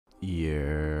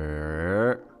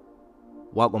Yeeeer.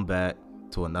 Welcome back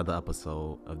to another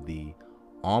episode of the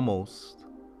Almost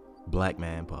Black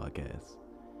Man podcast.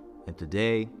 And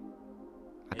today,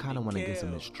 I kind of want to give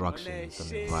some instruction,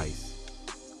 some advice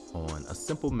on a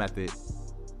simple method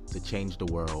to change the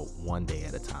world one day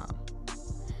at a time.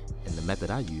 And the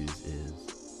method I use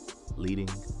is leading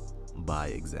by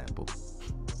example.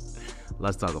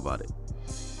 Let's talk about it.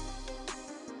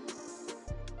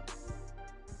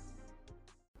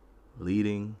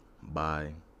 Leading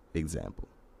by example.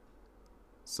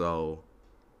 So,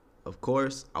 of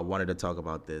course, I wanted to talk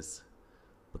about this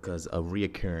because a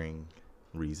reoccurring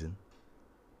reason.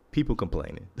 People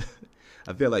complaining.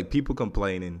 I feel like people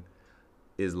complaining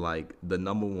is like the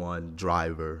number one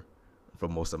driver for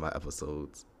most of my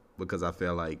episodes because I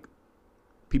feel like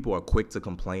people are quick to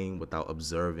complain without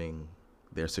observing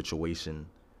their situation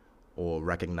or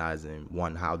recognizing,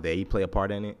 one, how they play a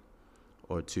part in it,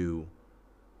 or two,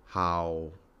 how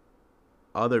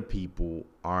other people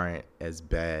aren't as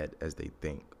bad as they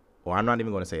think. Or I'm not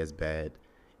even going to say as bad,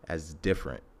 as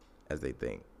different as they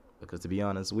think. Because to be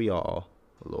honest, we all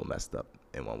a little messed up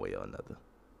in one way or another.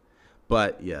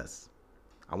 But yes,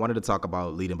 I wanted to talk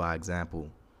about leading by example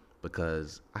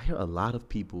because I hear a lot of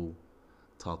people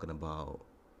talking about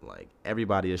like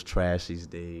everybody is trash these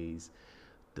days.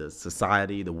 The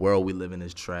society, the world we live in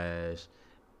is trash.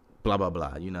 Blah, blah,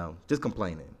 blah. Just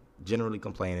complaining. Generally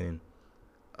complaining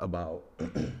about,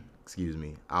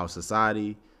 our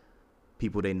society,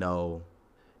 people they know,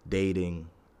 dating,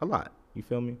 a lot. You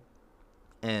feel me?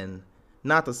 And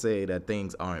not to say that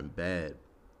things aren't bad,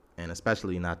 and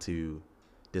especially not to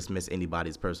dismiss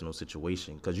anybody's personal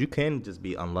situation, because you can just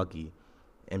be unlucky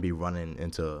and be running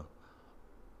into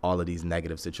all of these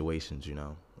negative situations,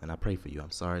 and I pray for you.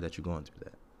 I'm sorry that you're going through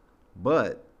that.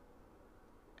 But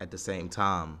at the same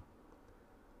time,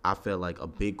 I feel like a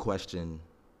big question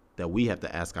that we have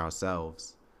to ask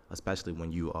ourselves, especially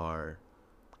when you are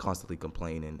constantly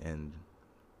complaining and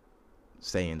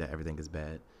saying that everything is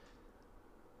bad,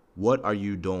 what are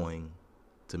you doing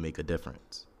to make a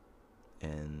difference?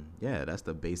 And yeah, that's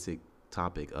the basic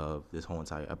topic of this whole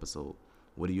entire episode.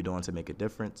 What are you doing to make a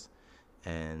difference?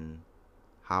 And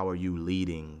how are you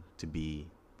leading to be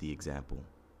the example?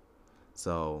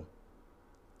 So,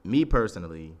 me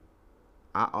personally,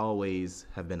 I always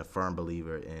have been a firm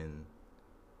believer in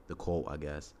the quote, I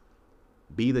guess,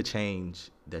 be the change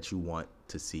that you want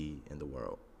to see in the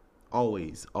world.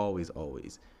 Always, always,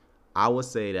 always. I would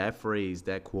say that phrase,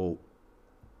 that quote,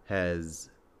 has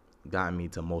gotten me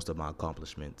to most of my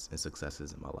accomplishments and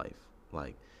successes in my life.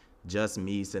 Like, just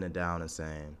me sitting down and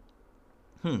saying,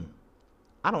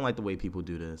 I don't like the way people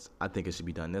do this. I think it should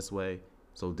be done this way,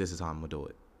 so this is how I'm going to do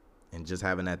it. And just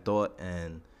having that thought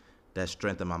and that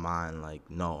strength in my mind, like,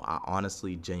 no, I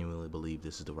honestly, genuinely believe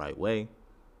this is the right way,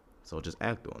 so just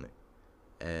act on it.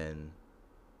 And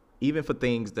even for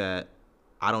things that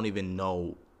I don't even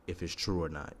know if it's true or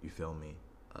not, you feel me?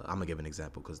 I'm going to give an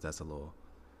example because that's a little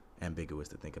ambiguous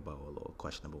to think about, a little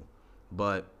questionable.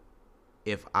 But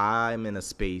if I'm in a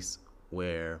space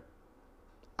where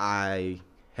I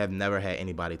have never had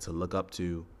anybody to look up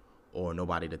to or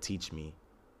nobody to teach me,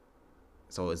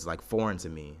 so it's like foreign to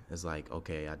me. It's like,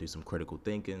 okay, I do some critical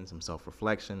thinking, some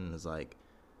self-reflection. It's like,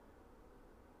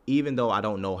 even though I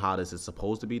don't know how this is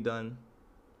supposed to be done,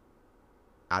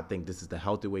 I think this is the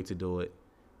healthy way to do it.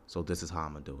 So this is how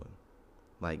I'm going to do it.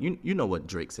 Like, you know what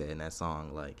Drake said in that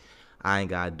song. Like, I ain't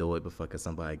got to do it, but fuck if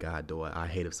somebody got to do it. I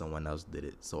hate if someone else did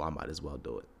it, so I might as well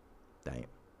do it.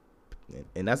 Damn.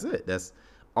 And that's it. That's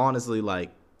honestly,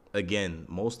 like, again,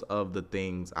 most of the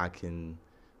things I can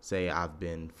say I've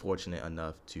been fortunate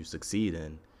enough to succeed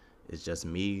in is just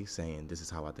me saying this is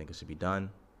how I think it should be done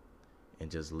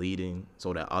and just leading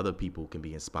so that other people can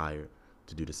be inspired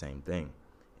to do the same thing.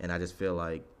 And I just feel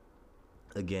like,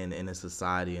 again, in this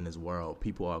society, in this world,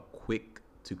 people are quick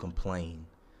to complain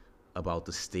about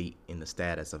the state and the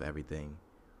status of everything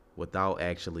without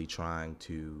actually trying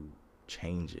to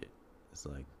change it. It's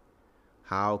like,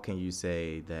 how can you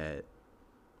say that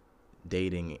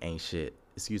dating ain't shit?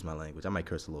 Excuse my language. I might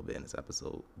curse a little bit in this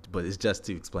episode, but it's just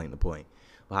to explain the point.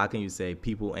 But how can you say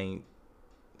people ain't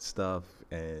stuff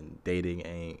and dating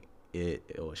ain't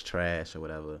it, or it's trash or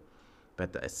whatever,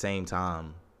 but at the same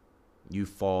time, you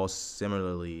fall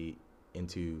similarly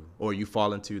into, or you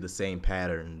fall into the same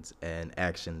patterns and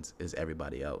actions as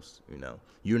everybody else.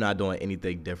 You're not doing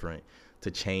anything different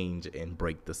to change and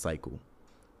break the cycle.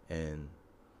 And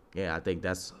yeah, I think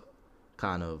that's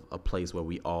kind of a place where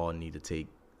we all need to take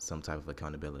some type of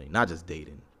accountability, not just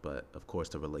dating, but of course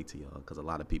to relate to y'all, because a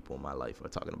lot of people in my life are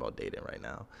talking about dating right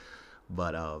now.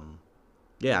 But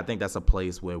yeah, I think that's a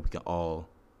place where we can all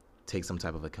take some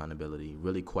type of accountability,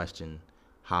 really question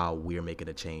how we're making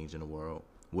a change in the world.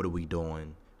 What are we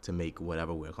doing to make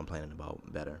whatever we're complaining about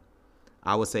better?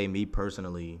 I would say, me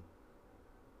personally,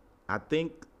 I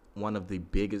think one of the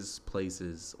biggest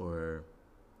places or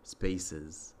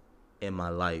spaces in my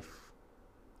life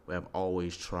where I've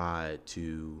always tried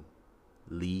to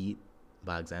lead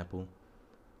by example,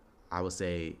 I would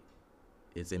say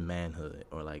it's in manhood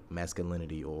or like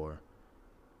masculinity, or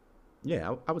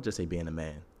yeah, I would just say being a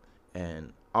man.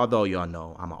 And although y'all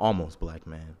know I'm an almost black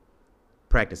man,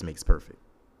 practice makes perfect.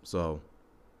 So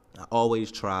I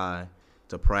always try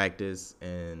to practice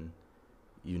and,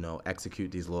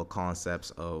 execute these little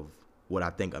concepts of what I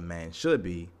think a man should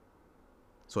be.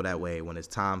 So that way, when it's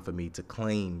time for me to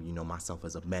claim, myself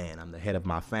as a man, I'm the head of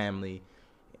my family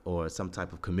or some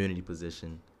type of community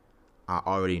position, I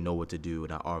already know what to do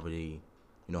and I already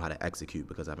know how to execute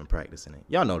because I've been practicing it.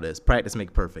 Y'all know this. Practice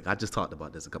makes perfect. I just talked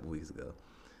about this a couple weeks ago.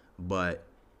 But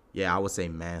yeah, I would say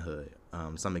manhood.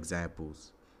 Some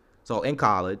examples. So in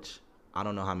college, I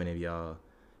don't know how many of y'all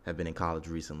have been in college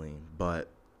recently, but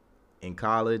in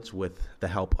college, with the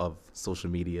help of social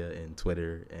media and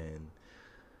Twitter and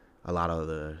a lot of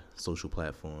other social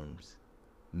platforms,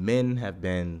 men have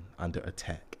been under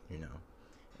attack.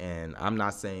 And I'm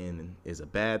not saying it's a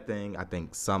bad thing. I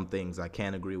think some things I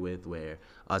can agree with where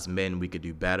us men, we could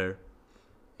do better.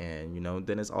 And,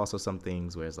 then it's also some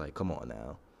things where it's like, come on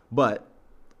now. But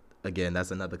again,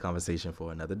 that's another conversation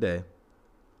for another day.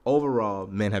 Overall,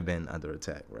 men have been under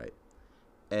attack, right?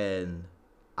 And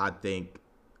I think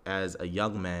as a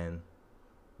young man,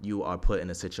 you are put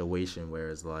in a situation where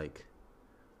it's like,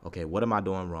 okay, what am I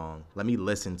doing wrong? Let me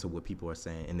listen to what people are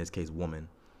saying, in this case, women,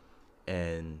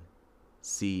 and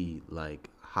see like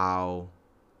how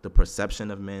the perception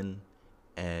of men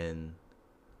and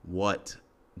what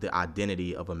the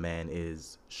identity of a man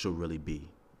is should really be.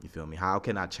 You feel me? How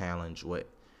can I challenge what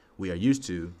we are used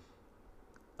to,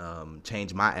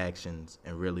 change my actions,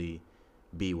 and really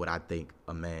be what I think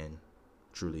a man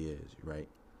truly is, right?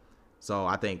 So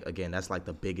I think, again, that's like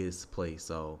the biggest place.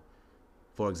 So,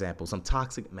 for example, some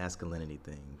toxic masculinity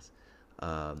things.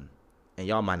 And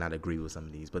y'all might not agree with some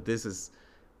of these, but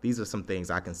these are some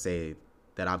things I can say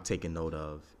that I've taken note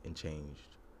of and changed.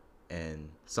 And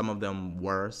some of them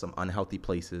were some unhealthy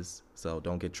places, so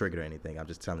don't get triggered or anything. I'm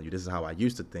just telling you, this is how I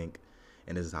used to think,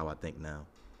 and this is how I think now.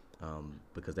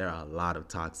 Because there are a lot of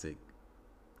toxic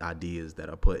ideas that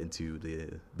are put into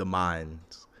the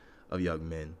minds of young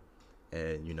men.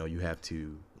 And, you have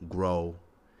to grow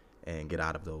and get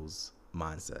out of those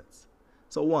mindsets.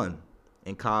 So one,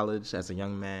 in college, as a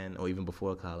young man, or even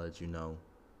before college,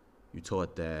 you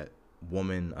taught that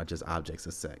women are just objects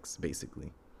of sex,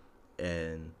 basically.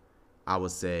 And I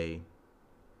would say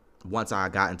once I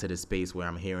got into this space where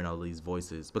I'm hearing all these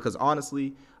voices, because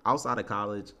honestly, outside of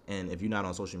college, and if you're not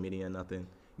on social media or nothing,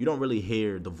 you don't really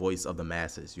hear the voice of the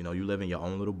masses. You live in your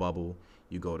own little bubble.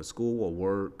 You go to school or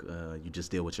work. You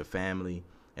just deal with your family,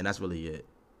 and that's really it.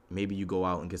 Maybe you go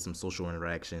out and get some social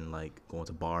interaction, like going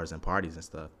to bars and parties and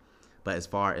stuff. But as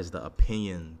far as the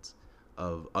opinions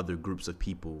of other groups of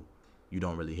people, you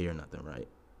don't really hear nothing, right?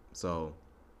 So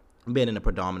being in a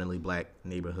predominantly black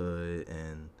neighborhood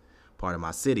and part of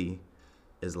my city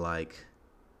is like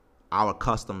our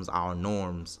customs, our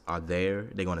norms are there.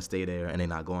 They're going to stay there, and they're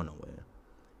not going nowhere.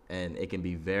 And it can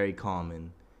be very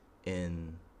common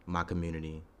in my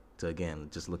community to, again,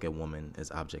 just look at women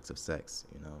as objects of sex,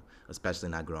 especially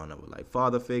not growing up with like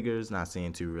father figures, not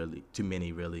seeing too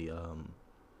many really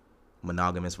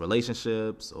monogamous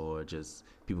relationships, or just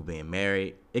people being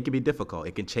married. It can be difficult.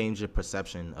 It can change your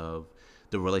perception of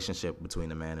the relationship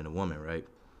between a man and a woman, right?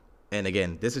 And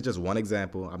again, this is just one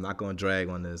example. I'm not going to drag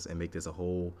on this and make this a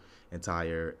whole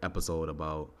entire episode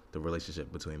about the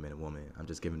relationship between men and women. I'm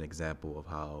just giving an example of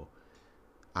how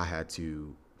I had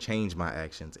to change my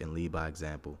actions and lead by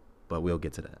example, but we'll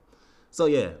get to that. So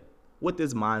yeah, with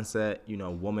this mindset,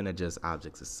 women are just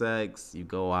objects of sex. You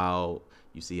go out,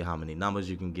 you see how many numbers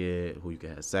you can get, who you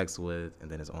can have sex with, and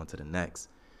then it's on to the next.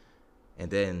 And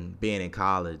then being in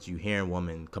college, you hearing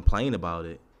women complain about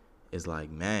it, it's like,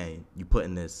 man, you put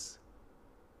in this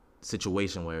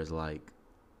situation where it's like,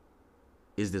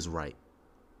 is this right?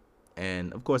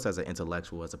 And of course, as an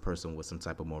intellectual, as a person with some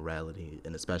type of morality,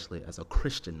 and especially as a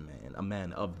Christian man, a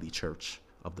man of the church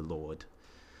of the Lord,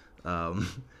 I'm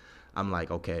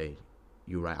like, okay,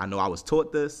 you're right. I know I was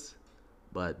taught this,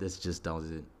 but this just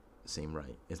doesn't seem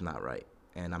right. It's not right.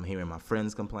 And I'm hearing my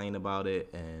friends complain about it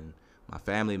and my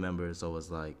family members. So it's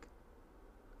like,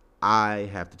 I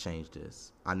have to change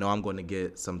this. I know I'm going to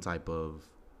get some type of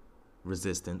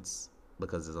resistance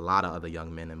because there's a lot of other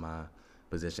young men in my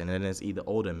position, and it's either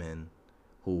older men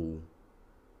who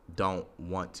don't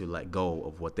want to let go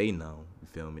of what they know. You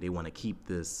feel me? They want to keep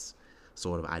this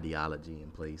sort of ideology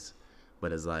in place,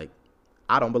 but it's like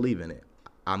I don't believe in it.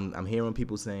 I'm hearing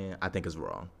people saying I think it's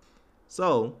wrong.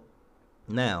 So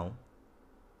now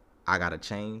I gotta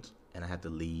change, and I have to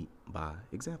lead by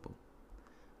example.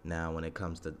 Now, when it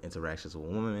comes to interactions with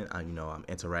women, I'm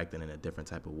interacting in a different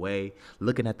type of way,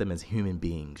 looking at them as human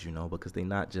beings, because they're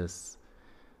not just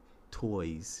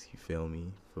toys. You feel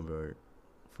me? For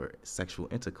sexual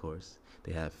intercourse,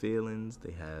 they have feelings,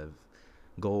 they have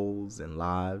goals and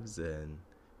lives, and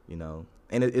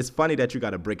it's funny that you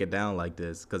got to break it down like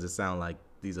this because it sounds like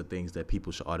these are things that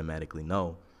people should automatically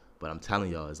know. But I'm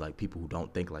telling y'all, it's like people who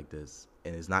don't think like this,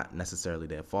 and it's not necessarily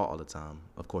their fault all the time.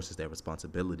 Of course, it's their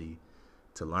responsibility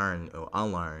to learn or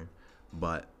unlearn,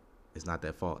 but it's not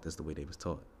their fault. That's the way they was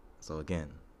taught. So again,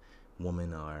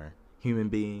 women are human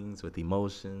beings with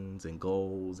emotions and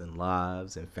goals and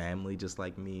lives and family just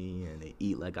like me, and they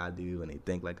eat like I do and they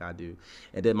think like I do.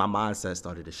 And then my mindset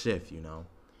started to shift,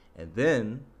 and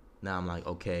then now I'm like,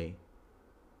 okay,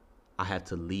 I have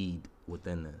to lead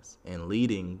within this. And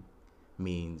leading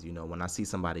means, when I see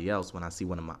somebody else, when I see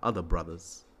one of my other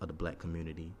brothers of the black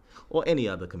community or any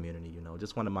other community,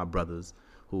 just one of my brothers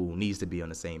who needs to be on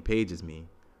the same page as me,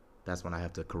 that's when I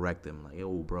have to correct them. Like,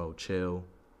 yo, bro, chill.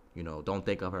 Don't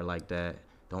think of her like that.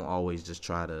 Don't always just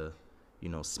try to,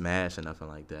 smash or nothing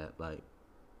like that. Like,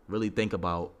 really think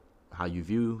about how you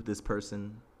view this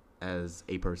person as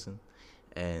a person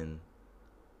and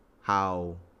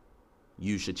how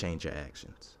you should change your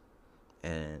actions.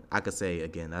 And I could say,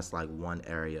 again, that's like one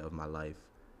area of my life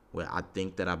where I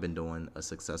think that I've been doing a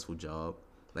successful job.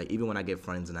 Like, even when I get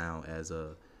friends now as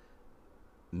a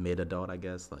mid-adult, I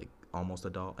guess, like almost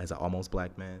adult, as an almost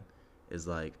black man, is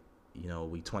like,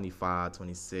 we 25,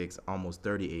 26, almost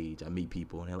 30 age. I meet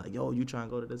people and they're like, yo, you trying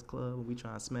to go to this club? We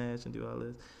trying to smash and do all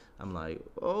this? I'm like,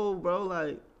 oh, bro,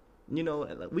 like,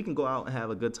 we can go out and have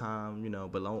a good time,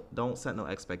 but don't set no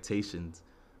expectations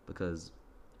because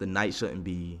the night shouldn't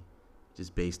be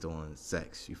just based on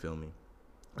sex. You feel me?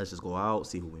 Let's just go out,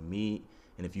 see who we meet.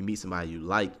 And if you meet somebody you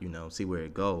like, see where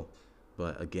it go.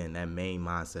 But again, that main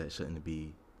mindset shouldn't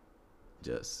be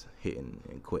just hitting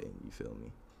and quitting. You feel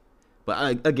me? But I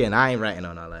ain't ranting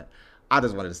on all that. I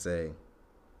just wanted to say,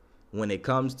 when it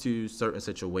comes to certain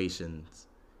situations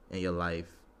in your life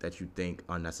that you think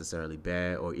are necessarily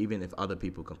bad, or even if other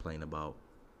people complain about,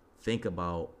 think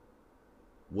about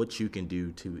what you can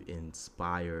do to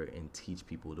inspire and teach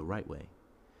people the right way.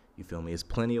 You feel me? There's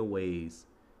plenty of ways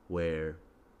where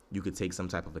you could take some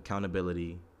type of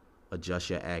accountability, adjust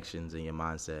your actions and your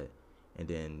mindset, and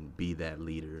then be that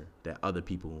leader that other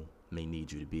people may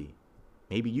need you to be.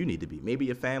 Maybe you need to be. Maybe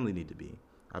your family need to be.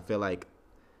 I feel like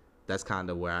that's kind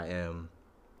of where I am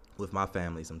with my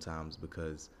family sometimes,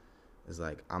 because it's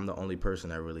like I'm the only person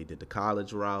that really did the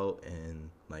college route and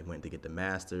like went to get the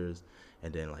master's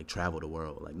and then like travel the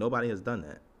world. Like, nobody has done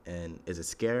that. And is it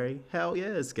scary? Hell yeah,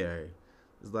 it's scary.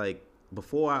 It's like,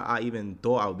 before I even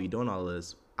thought I would be doing all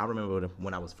this, I remember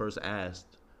when I was first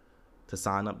asked to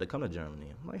sign up to come to Germany.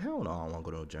 I'm like, hell no, I don't want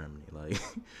to go to Germany. Like,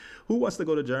 who wants to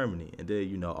go to Germany? And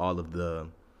then, all of the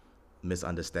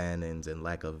misunderstandings and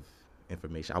lack of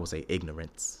information, I would say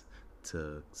ignorance,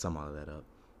 to sum all of that up.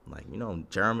 Like,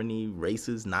 Germany,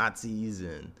 racist, Nazis,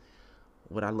 and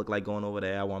what I look like going over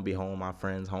there. I want to be home with my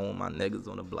friends, home with my niggas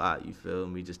on the block, you feel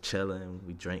me? Just chilling,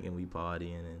 we drinking, we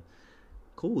partying, and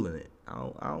cooling it. I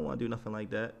don't want to do nothing like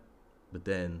that. But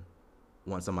then,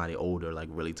 once somebody older, like,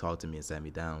 really talked to me and sat me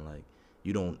down, like,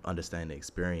 you don't understand the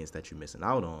experience that you're missing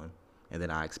out on. And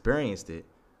then I experienced it,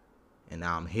 and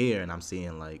now I'm here, and I'm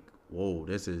seeing, like, whoa,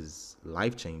 this is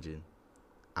life-changing.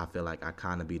 I feel like I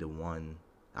have to be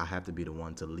the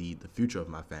one to lead the future of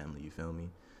my family, you feel me?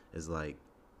 It's like,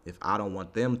 if I don't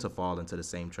want them to fall into the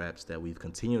same traps that we've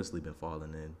continuously been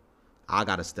falling in, I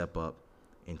got to step up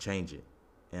and change it.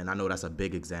 And I know that's a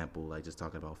big example, like just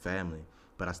talking about family,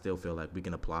 but I still feel like we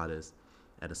can apply this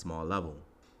at a small level.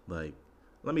 Like,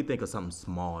 let me think of something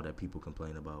small that people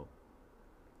complain about.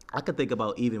 I could think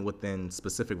about even within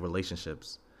specific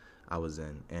relationships I was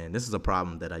in. And this is a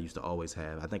problem that I used to always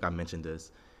have. I think I mentioned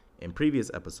this in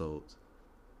previous episodes,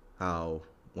 how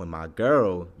when my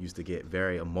girl used to get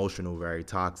very emotional, very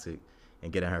toxic,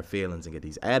 and get in her feelings and get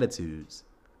these attitudes,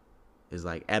 it's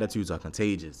like attitudes are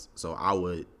contagious. So I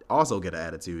would also get an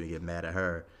attitude and get mad at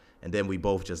her. And then we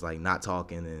both just like not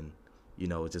talking and,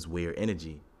 it's just weird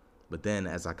energy. But then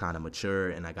as I kind of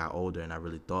matured and I got older and I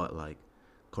really thought like,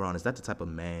 Karan, is that the type of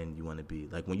man you want to be?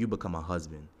 Like, when you become a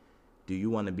husband, do you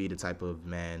want to be the type of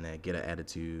man that get an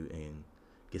attitude and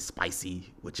get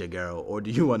spicy with your girl? Or do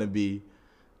you want to be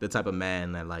the type of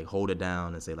man that like hold it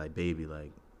down and say like, baby,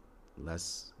 like,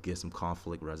 let's get some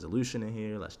conflict resolution in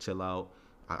here. Let's chill out.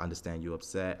 I understand you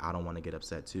upset. I don't want to get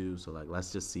upset too. So like,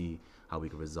 let's just see how we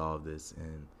can resolve this,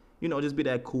 and just be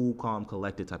that cool, calm,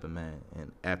 collected type of man.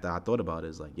 And after I thought about it,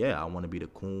 it's like, yeah, I want to be the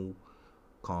cool,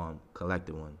 calm,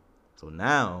 collected one. So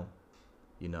now,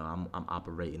 I'm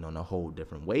operating on a whole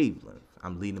different wavelength.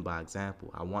 I'm leading by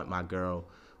example. I want my girl,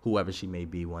 whoever she may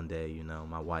be one day,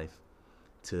 my wife,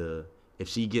 to, if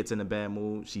she gets in a bad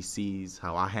mood, she sees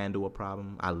how I handle a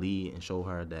problem. I lead and show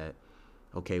her that,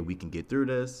 okay, we can get through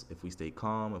this if we stay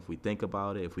calm, if we think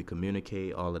about it, if we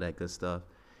communicate, all of that good stuff,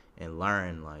 and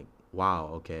learn like, wow,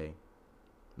 okay,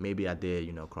 maybe I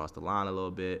did, cross the line a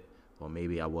little bit, or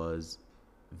maybe I was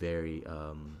very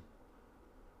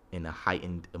in a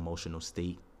heightened emotional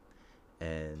state,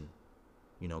 and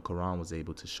Quran was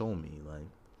able to show me like,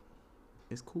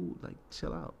 it's cool, like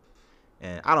chill out.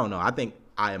 And I don't know, I think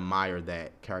I admire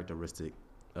that characteristic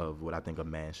of what I think a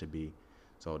man should be.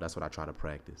 So that's what I try to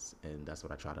practice, and that's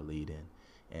what I try to lead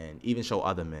in, and even show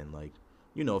other men, like,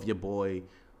 if your boy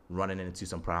running into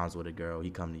some problems with a girl, he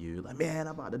come to you like, man,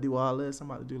 I'm about to do all this,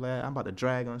 I'm about to do that, I'm about to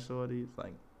drag on shorty. It's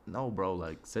like, no, bro,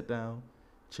 like sit down,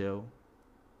 chill.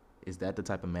 Is that the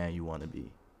type of man you want to be?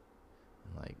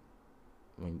 Like,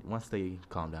 once they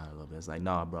calm down a little bit, it's like,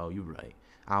 nah, bro, you right.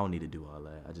 I don't need to do all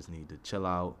that. I just need to chill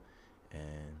out and,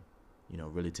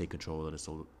 really take control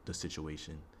of the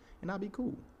situation, and I'll be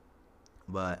cool.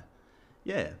 But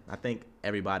yeah, I think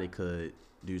everybody could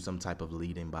do some type of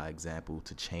leading by example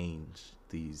to change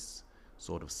these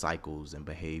sort of cycles and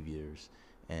behaviors,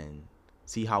 and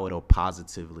see how it'll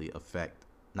positively affect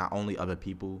not only other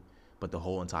people, but the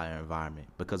whole entire environment.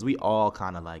 Because we all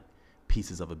kind of like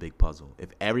pieces of a big puzzle. If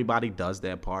everybody does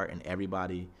their part and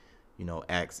everybody,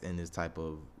 acts in this type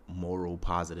of moral,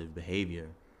 positive behavior,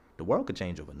 the world could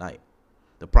change overnight.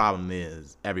 The problem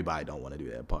is everybody don't want to do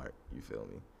their part. You feel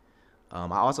me?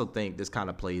 I also think this kind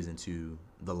of plays into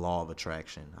the law of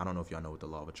attraction. I don't know if y'all know what the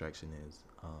law of attraction is.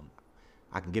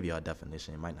 I can give you a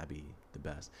definition. It might not be the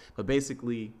best. But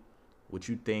basically, what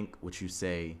you think, what you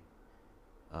say,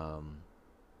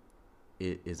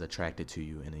 it is attracted to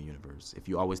you in the universe. If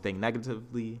you always think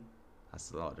negatively, I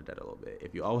slaughtered that a little bit.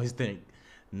 If you always think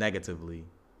negatively,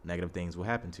 negative things will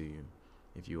happen to you.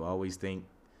 If you always think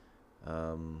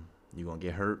you're going to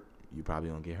get hurt, you probably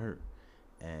going to get hurt.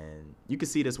 And you can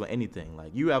see this with anything.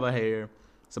 Like, you ever hear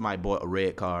somebody bought a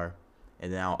red car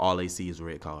and now all they see is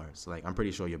red cars? Like, I'm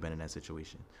pretty sure you've been in that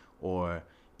situation. Or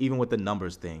even with the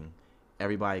numbers thing,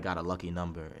 everybody got a lucky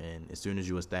number, and as soon as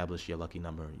you establish your lucky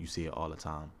number, you see it all the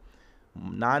time.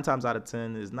 9 times out of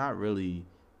 10 is not really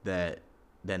that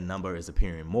number is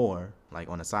appearing more. Like,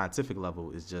 on a scientific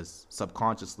level, it's just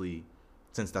subconsciously,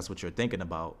 since that's what you're thinking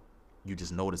about, you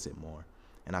just notice it more.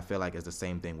 And I feel like it's the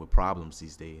same thing with problems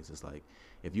these days. It's like,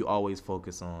 if you always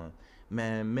focus on,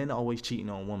 man, men are always cheating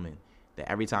on women, that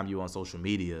every time you're on social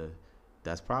media,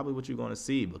 that's probably what you're going to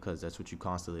see, because that's what you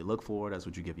constantly look for. That's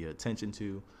what you give your attention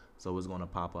to. So it's going to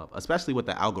pop up, especially with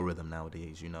the algorithm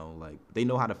nowadays. Like, they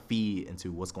know how to feed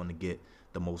into what's going to get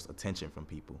the most attention from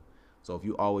people. So if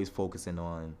you always focusing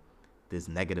on this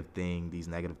negative thing, these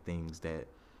negative things that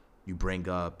you bring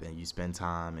up, and you spend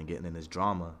time and getting in this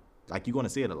drama, like, you're going to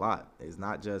see it a lot. It's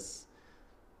not just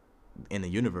in the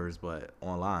universe, but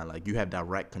online. Like, you have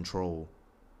direct control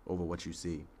over what you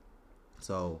see.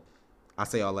 So I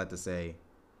say all that to say,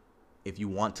 if you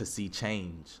want to see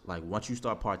change, like, once you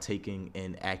start partaking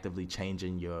in actively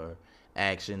changing your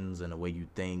actions and the way you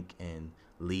think and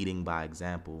leading by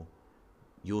example,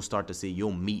 you'll start to see,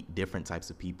 you'll meet different types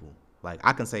of people. Like,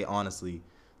 I can say honestly,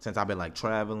 since I've been like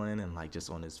traveling and like just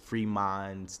on this free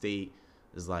mind state,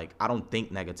 is like, I don't think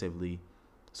negatively,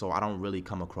 so I don't really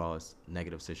come across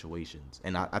negative situations.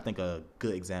 And I think a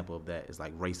good example of that is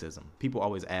like racism. People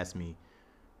always ask me,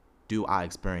 do I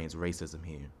experience racism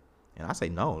here? And I say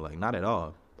no, like, not at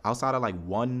all. Outside of like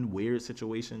one weird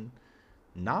situation,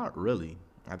 not really.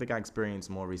 I think I experienced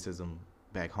more racism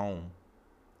back home,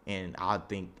 and I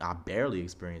think I barely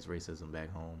experienced racism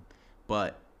back home.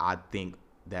 But I think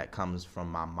that comes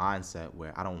from my mindset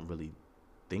where I don't really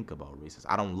think about racism.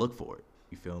 I don't look for it.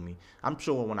 You feel me? I'm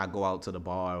sure when I go out to the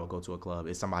bar or go to a club,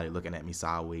 it's somebody looking at me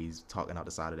sideways, talking out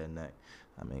the side of their neck.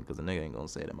 I mean, because the nigga ain't going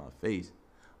to say it in my face.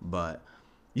 But,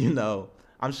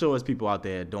 I'm sure it's people out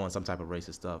there doing some type of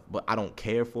racist stuff. But I don't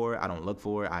care for it. I don't look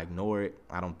for it. I ignore it.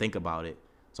 I don't think about it.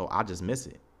 So I just miss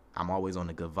it. I'm always on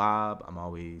a good vibe. I'm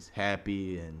always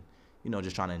happy and,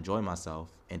 just trying to enjoy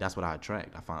myself. And that's what I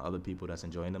attract. I find other people that's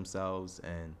enjoying themselves,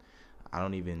 and I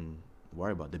don't even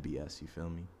worry about the BS, you feel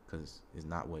me? Because it's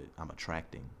not what I'm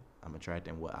attracting. I'm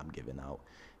attracting what I'm giving out.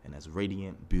 And that's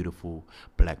radiant, beautiful,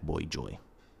 black boy joy.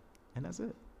 And that's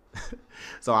it.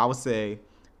 So I would say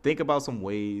Think about some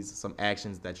ways, some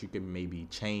actions that you can maybe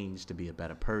change to be a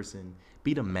better person.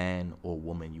 Be the man or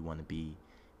woman you want to be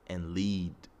and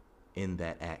lead in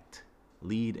that act.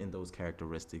 Lead in those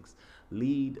characteristics.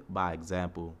 Lead by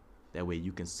example. That way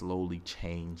you can slowly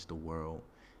change the world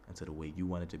into the way you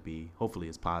want it to be. Hopefully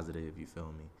it's positive, you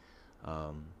feel me?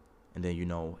 And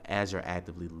then, as you're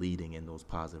actively leading in those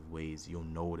positive ways, you'll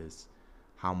notice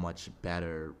how much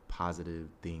better positive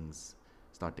things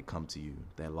start to come to you.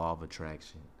 That law of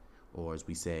attraction, or as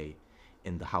we say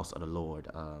in the house of the Lord,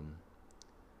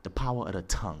 the power of the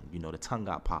tongue. The tongue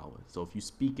got power. So if you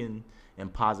speak in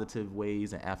positive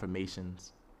ways and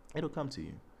affirmations, it'll come to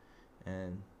you.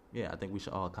 And yeah, I think we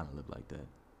should all kind of live like that.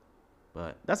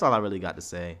 But that's all I really got to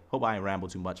say. Hope I ain't ramble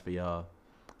too much for y'all.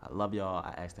 I love y'all.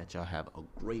 I ask that y'all have a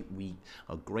great week,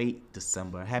 a great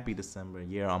December. Happy December.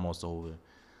 Year almost over.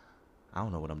 I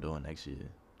don't know what I'm doing next year.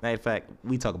 Matter of fact,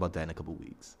 we talk about that in a couple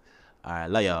weeks. All right,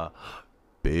 love y'all.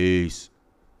 Peace.